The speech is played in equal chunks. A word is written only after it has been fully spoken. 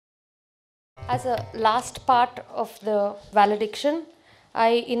As a last part of the valediction, I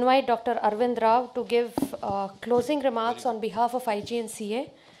invite Dr. Arvind Rao to give closing remarks on behalf of IGNCA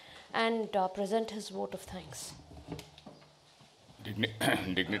and present his vote of thanks.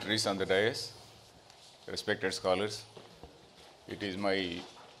 Dignitaries on the dais, respected scholars, it is my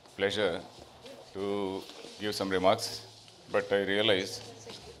pleasure to give some remarks, but I realize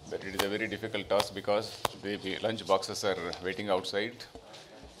that it is a very difficult task because the lunch boxes are waiting outside,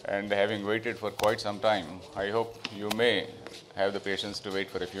 and having waited for quite some time, I hope you may have the patience to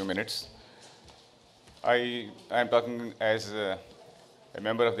wait for a few minutes. I am talking as a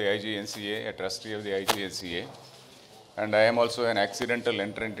member of the IGNCA, a trustee of the IGNCA, and I am also an accidental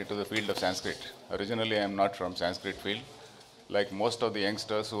entrant into the field of Sanskrit. Originally, I am not from Sanskrit field. Like most of the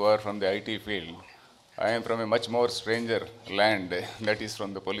youngsters who are from the IT field, I am from a much more stranger land, that is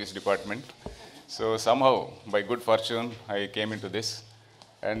from the police department. So somehow, by good fortune, I came into this.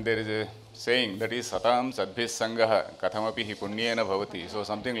 And there is a saying that is Satam Sadbhis Sangaha Kathamapi hi Punyena Bhavati. So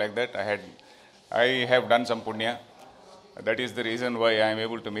something like that, I have done some punya. That is the reason why I am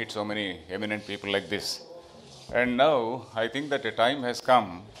able to meet so many eminent people like this. And now I think that a time has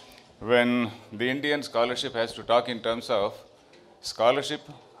come when the Indian scholarship has to talk in terms of scholarship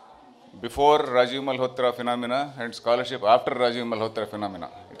before Rajiv Malhotra phenomena and scholarship after Rajiv Malhotra phenomena.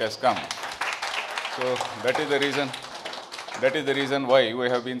 It has come. So that is the reason. That is the reason why we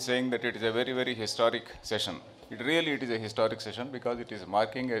have been saying that it is a very, very historic session. It is a historic session because it is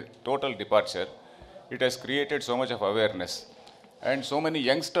marking a total departure. It has created so much of awareness. And so many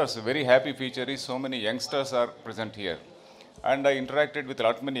youngsters, a very happy feature is so many youngsters are present here. And I interacted with a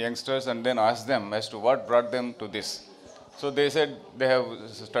lot many youngsters and then asked them as to what brought them to this. So they said they have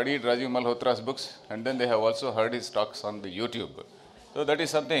studied Rajiv Malhotra's books and then they have also heard his talks on the YouTube. So that is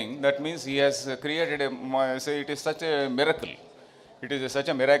something, that means he has created it is such a miracle. It is such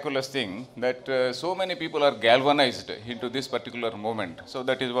a miraculous thing that so many people are galvanized into this particular moment. So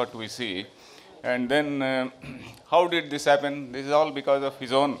that is what we see. And then how did this happen? This is all because of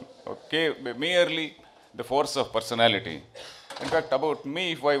his own, merely the force of personality. In fact, about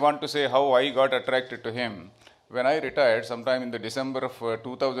me, if I want to say how I got attracted to him, when I retired sometime in the December of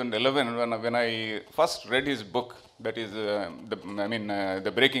 2011, when I first read his book, that is the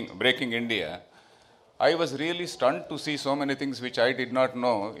Breaking India, I was really stunned to see so many things which I did not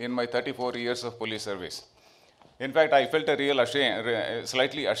know in my 34 years of police service. In fact, I felt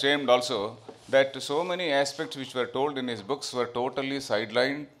slightly ashamed also that so many aspects which were told in his books were totally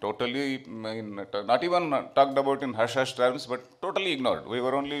sidelined, totally, not even talked about in hush-hush terms, but totally ignored. We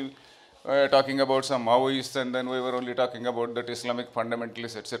were only talking about some Maoists, and then we were only talking about that Islamic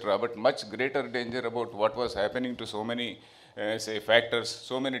fundamentalists, etc. But much greater danger about what was happening to so many, factors,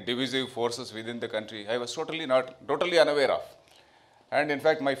 so many divisive forces within the country, I was totally unaware of. And in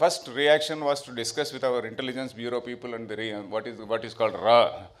fact, my first reaction was to discuss with our intelligence bureau people and what is called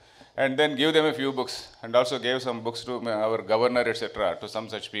RA, and then give them a few books, and also gave some books to our governor, etc., to some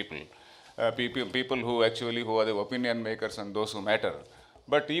such people, people who are the opinion makers and those who matter.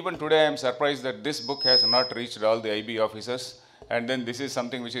 But even today, I am surprised that this book has not reached all the IB officers. And then this is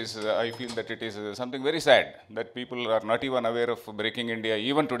something which is, I feel that it is something very sad, that people are not even aware of Breaking India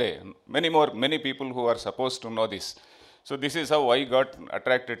even today. Many people who are supposed to know this. So this is how I got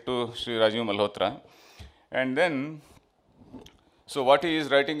attracted to Sri Rajiv Malhotra. And then, so what he is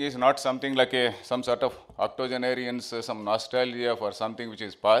writing is not something like some sort of octogenarians, some nostalgia for something which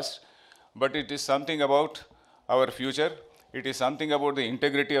is past, but it is something about our future. It is something about the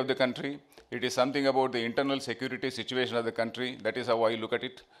integrity of the country. It is something about the internal security situation of the country. That is how I look at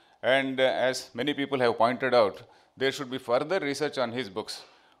it. And as many people have pointed out, there should be further research on his books.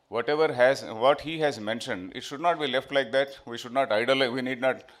 What he has mentioned, it should not be left like that. We should not idolize. We need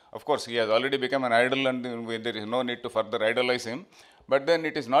not, of course, he has already become an idol and there is no need to further idolize him. But then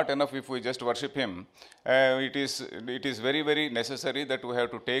it is not enough if we just worship him. It is very, very necessary that we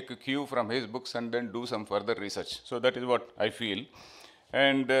have to take a cue from his books and then do some further research. So that is what I feel.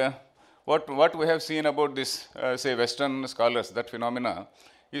 And what we have seen about this, Western scholars, that phenomena,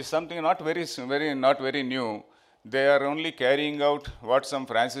 is something not very new. They are only carrying out what some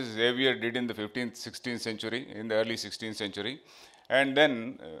Francis Xavier did in the 15th, 16th century, in the early 16th century. And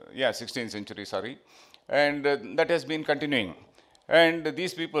then, 16th century, sorry. And that has been continuing. And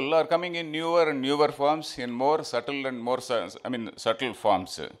these people are coming in newer and newer forms, in more subtle and subtle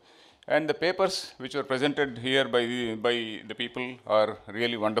forms. And the papers which were presented here by the people are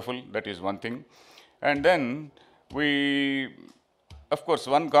really wonderful. That is one thing. And then of course,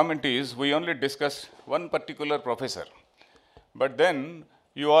 one comment is we only discussed one particular professor. But then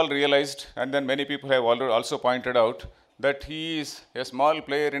you all realized, and then many people have also pointed out, that he is a small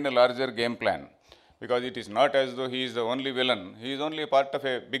player in a larger game plan, because it is not as though he is the only villain. He is only a part of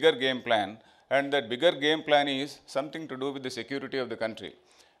a bigger game plan, and that bigger game plan is something to do with the security of the country.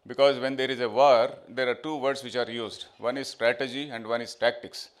 Because when there is a war, there are two words which are used. One is strategy and one is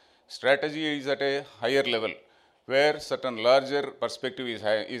tactics. Strategy is at a higher level, where certain larger perspective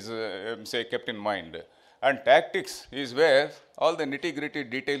is say kept in mind. And tactics is where all the nitty-gritty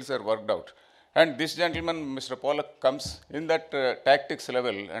details are worked out. And this gentleman, Mr. Pollock, comes in that tactics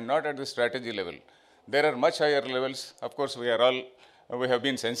level and not at the strategy level. There are much higher levels. Of course, we have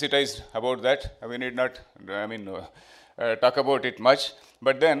been sensitized about that. We need not, talk about it much.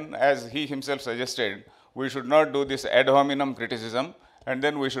 But then, as he himself suggested, we should not do this ad hominem criticism, and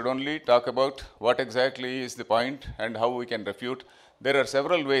then we should only talk about what exactly is the point and how we can refute. There are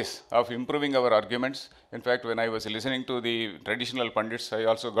several ways of improving our arguments. In fact, when I was listening to the traditional pundits, I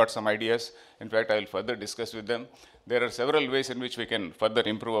also got some ideas. In fact, I will further discuss with them. There are several ways in which we can further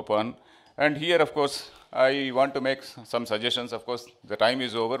improve upon. And here, of course, I want to make some suggestions. Of course, the time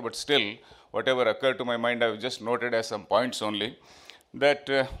is over, but still, whatever occurred to my mind, I have just noted as some points only. That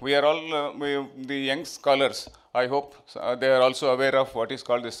we are all, the young scholars, I hope they are also aware of what is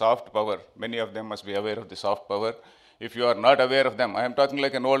called the soft power. Many of them must be aware of the soft power. If you are not aware of them, I am talking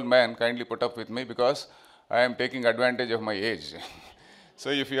like an old man, kindly put up with me, because I am taking advantage of my age. So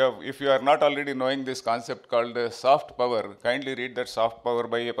if you are not already knowing this concept called soft power, kindly read that Soft Power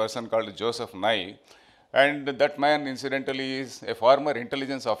by a person called Joseph Nye. And that man, incidentally, is a former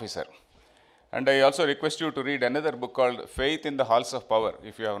intelligence officer. And I also request you to read another book called Faith in the Halls of Power,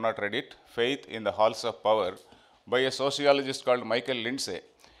 if you have not read it. Faith in the Halls of Power, by a sociologist called Michael Lindsay.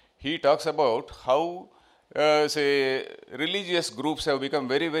 He talks about how, say, religious groups have become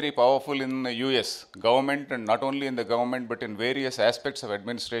very, very powerful in the US government, and not only in the government, but in various aspects of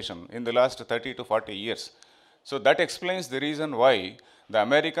administration in the last 30 to 40 years. So that explains the reason why the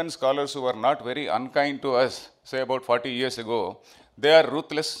American scholars who were not very unkind to us, say about 40 years ago, they are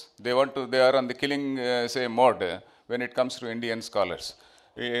ruthless. They are on the killing, say, mode when it comes to Indian scholars,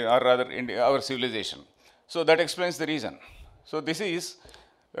 or rather our civilization. So that explains the reason. So this is,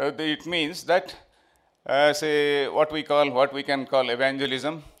 it means that, say, what we can call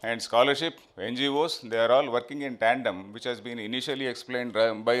evangelism and scholarship, NGOs, they are all working in tandem, which has been initially explained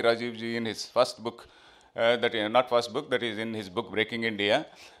by Rajiv Ji in his first book, that is in his book Breaking India,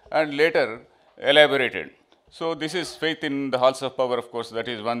 and later elaborated. So this is Faith in the Halls of Power. Of course, that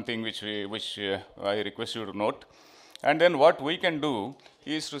is one thing which I request you to note. And then what we can do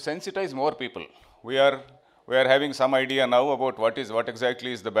is to sensitize more people. We are having some idea now about what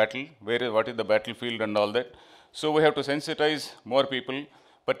exactly is the battle, what is the battlefield and all that. So we have to sensitize more people,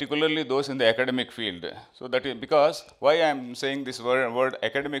 particularly those in the academic field. So that is because why I am saying this word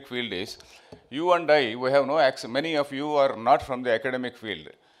academic field is, you and I, we have no access. Many of you are not from the academic field.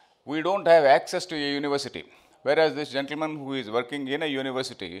 We don't have access to a university. Whereas this gentleman who is working in a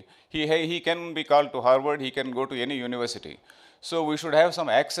university, he can be called to Harvard, he can go to any university. So we should have some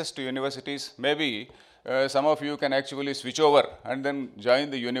access to universities. Maybe some of you can actually switch over and then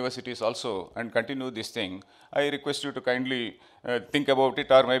join the universities also and continue this thing. I request you to kindly think about it,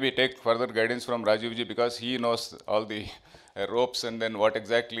 or maybe take further guidance from Rajiv Ji, because he knows all the ropes and then what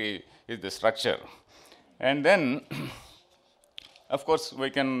exactly is the structure. And then of course, we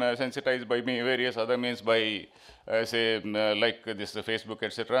can sensitize by various other means, by like this Facebook,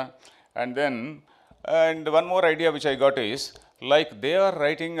 etc. And then, and one more idea which I got is, like they are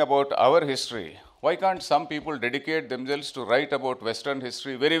writing about our history, why can't some people dedicate themselves to write about Western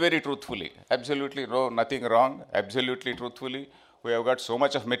history very, very truthfully? Absolutely nothing wrong, absolutely truthfully. We have got so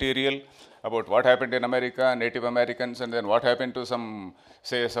much of material about what happened in America, Native Americans, and then what happened to some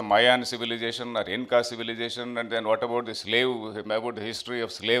Mayan civilization or Inca civilization, and then what about about the history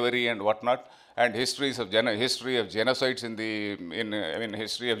of slavery and whatnot, and history of genocides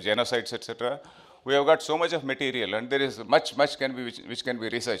history of genocides, etc. We have got so much of material, and there is much which can be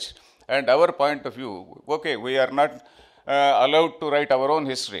researched. And our point of view, okay, we are not allowed to write our own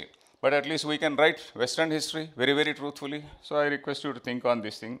history, but at least we can write Western history very, very truthfully. So I request you to think on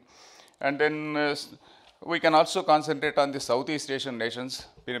this thing. And then we can also concentrate on the Southeast Asian nations.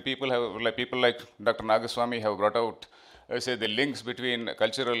 People like Dr. Nagaswamy have brought out, the links between,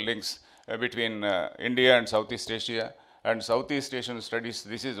 cultural links between India and Southeast Asia. And Southeast Asian studies,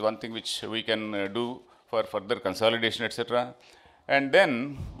 this is one thing which we can do for further consolidation, etc. And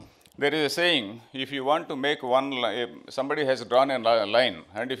then there is a saying, if you want to make somebody has drawn a line,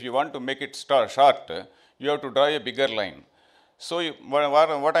 and if you want to make it short, you have to draw a bigger line. So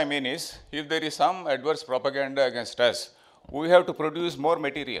what I mean is, if there is some adverse propaganda against us, we have to produce more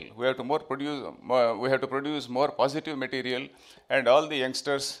material. We have to produce more positive material, and all the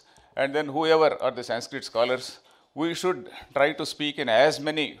youngsters, and then whoever are the Sanskrit scholars, we should try to speak in as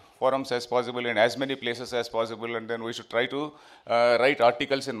many forums as possible, in as many places as possible, and then we should try to write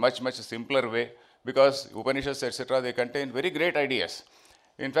articles in much simpler way, because Upanishads, etc., they contain very great ideas,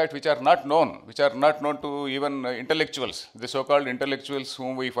 in fact, which are not known to even intellectuals, the so-called intellectuals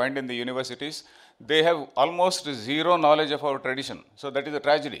whom we find in the universities. They have almost zero knowledge of our tradition. So that is a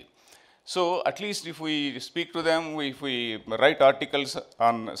tragedy. So at least if we speak to them, if we write articles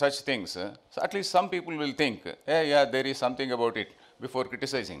on such things, so at least some people will think, yeah, there is something about it, before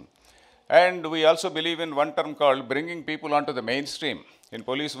criticizing. And we also believe in one term called bringing people onto the mainstream. In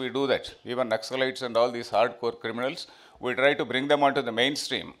police, we do that. Even Naxalites and all these hardcore criminals, we try to bring them onto the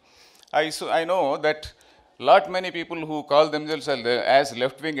mainstream. I know that many people who call themselves as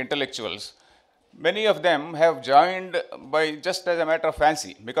left-wing intellectuals, many of them have joined by just as a matter of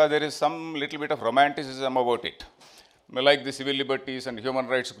fancy, because there is some little bit of romanticism about it. Like the civil liberties and human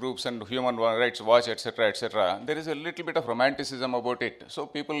rights groups and Human Rights Watch, etc., there is a little bit of romanticism about it. So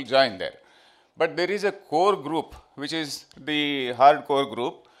people join there. But there is a core group, which is the hardcore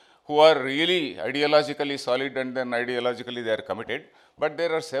group, who are really ideologically solid, and then ideologically they are committed. But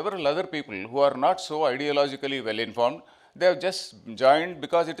there are several other people who are not so ideologically well informed. They have just joined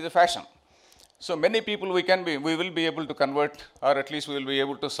because it is a fashion. So many people we will be able to convert, or at least we will be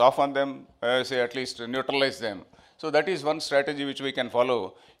able to soften them, at least neutralize them. So that is one strategy which we can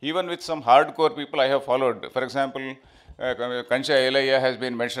follow. Even with some hardcore people I have followed. For example, Kancha Elaya has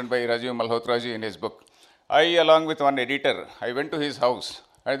been mentioned by Rajiv Malhotraji in his book. Along with one editor, I went to his house,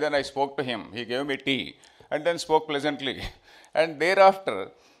 and then I spoke to him. He gave me tea, and then spoke pleasantly. And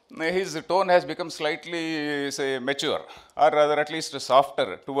thereafter, his tone has become slightly, mature, or rather at least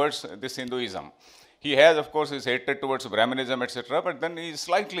softer towards this Hinduism. He has, of course, his hatred towards Brahmanism, etc., but then he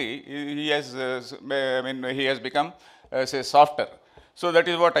has become, softer. So that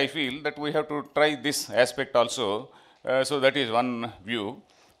is what I feel, that we have to try this aspect also. So that is one view.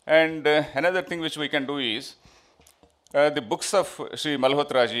 And another thing which we can do is, the books of Sri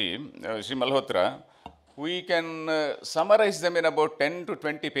Malhotra, we can summarize them in about 10 to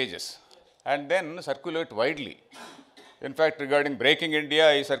 20 pages, and then circulate widely. In fact, regarding Breaking India,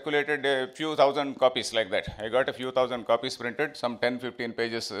 I circulated a few thousand copies like that. I got a few thousand copies printed, some 10, 15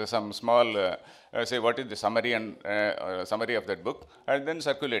 pages, some small, what is the summary and summary of that book, and then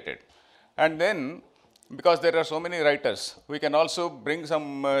circulated. And then, because there are so many writers, we can also bring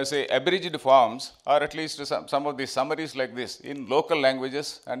some, abridged forms, or at least some of the summaries like this in local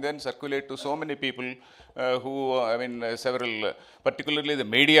languages, and then circulate to so many people several, particularly the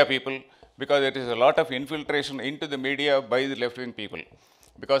media people, because there is a lot of infiltration into the media by the left-wing people.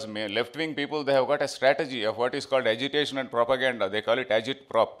 Because left-wing people, they have got a strategy of what is called agitation and propaganda. They call it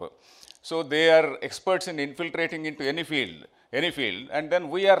agit-prop. So they are experts in infiltrating into any field, and then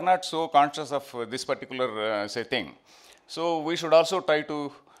we are not so conscious of this particular, thing. So we should also try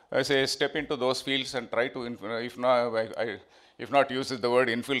to, step into those fields and try to, if not use the word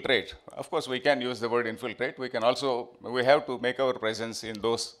infiltrate. Of course, we can use the word infiltrate. We have to make our presence in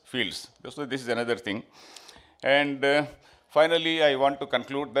those fields. So this is another thing. And finally, I want to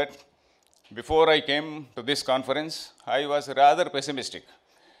conclude that before I came to this conference, I was rather pessimistic,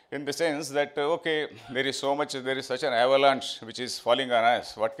 in the sense that, there is such an avalanche which is falling on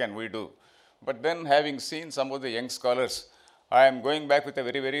us. What can we do? But then, having seen some of the young scholars, I am going back with a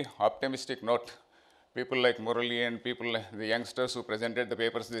very, very optimistic note. People like Murali and the youngsters who presented the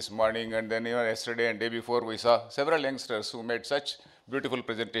papers this morning, and then even yesterday and day before, we saw several youngsters who made such beautiful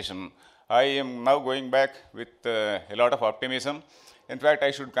presentation. I am now going back with a lot of optimism. In fact,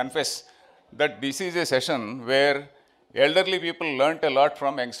 I should confess that this is a session where elderly people learnt a lot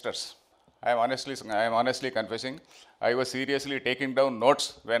from youngsters. I am honestly confessing. I was seriously taking down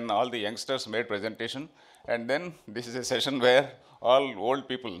notes when all the youngsters made presentation, and then this is a session where all old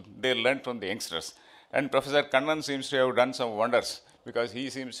people, they learnt from the youngsters. And Professor Kannan seems to have done some wonders, because he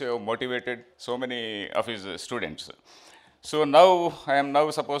seems to have motivated so many of his students. So now, I am now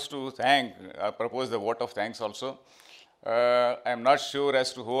supposed to propose the vote of thanks also. I am not sure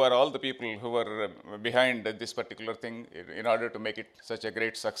as to who are all the people who were behind this particular thing in order to make it such a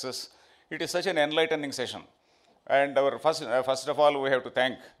great success. It is such an enlightening session. And our first of all, we have to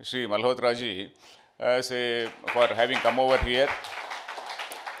thank Sri Malhotraji for having come over here.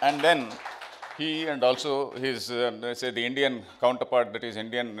 And then he and also his, the Indian counterpart, that is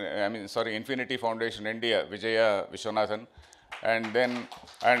Infinity Foundation India, Vijaya Vishwanathan, and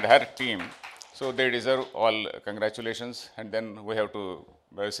her team. So they deserve all congratulations. And then we have to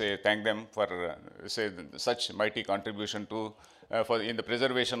say thank them for say such mighty contribution to for in the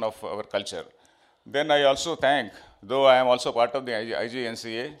preservation of our culture. Then I also thank, though I am also part of the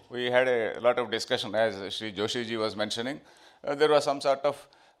IGNCA, we had a lot of discussion, as Sri Joshi ji was mentioning. There was some sort of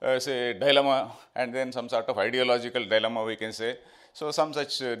say dilemma, and then some sort of ideological dilemma, we can say. So some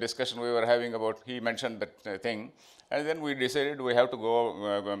such discussion we were having about, he mentioned that thing, and then we decided we have to go,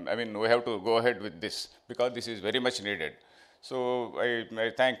 we have to go ahead with this, because this is very much needed. So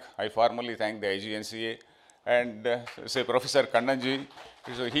I formally thank the IGNCA, and say Professor Kannanji.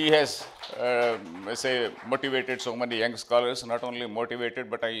 So he has say motivated so many young scholars, not only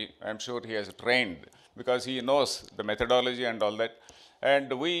motivated, but I am sure he has trained, because he knows the methodology and all that.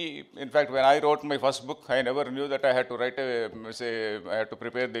 And we, in fact, when I wrote my first book, I never knew that I had to write I had to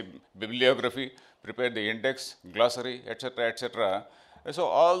prepare the bibliography, prepare the index, glossary, etc., etc. So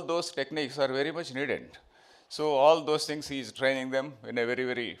all those techniques are very much needed. So all those things he is training them in a very,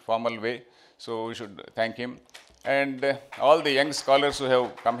 very formal way. So we should thank him. And all the young scholars who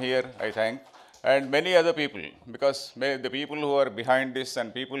have come here, I thank. And many other people, because the people who are behind this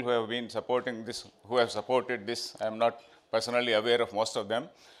and people who have been supporting this, who have supported this, I am not personally aware of most of them.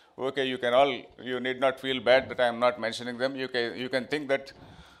 Okay, you need not feel bad that I am not mentioning them. You can think that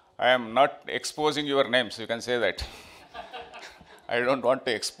I am not exposing your names. You can say that. I don't want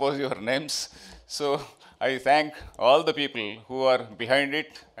to expose your names. So I thank all the people who are behind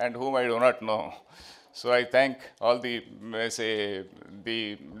it and whom I do not know. So I thank all the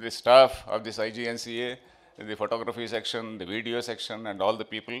staff of this IGNCA, the photography section, the video section, and all the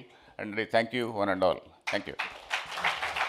people. And I thank you one and all. Thank you.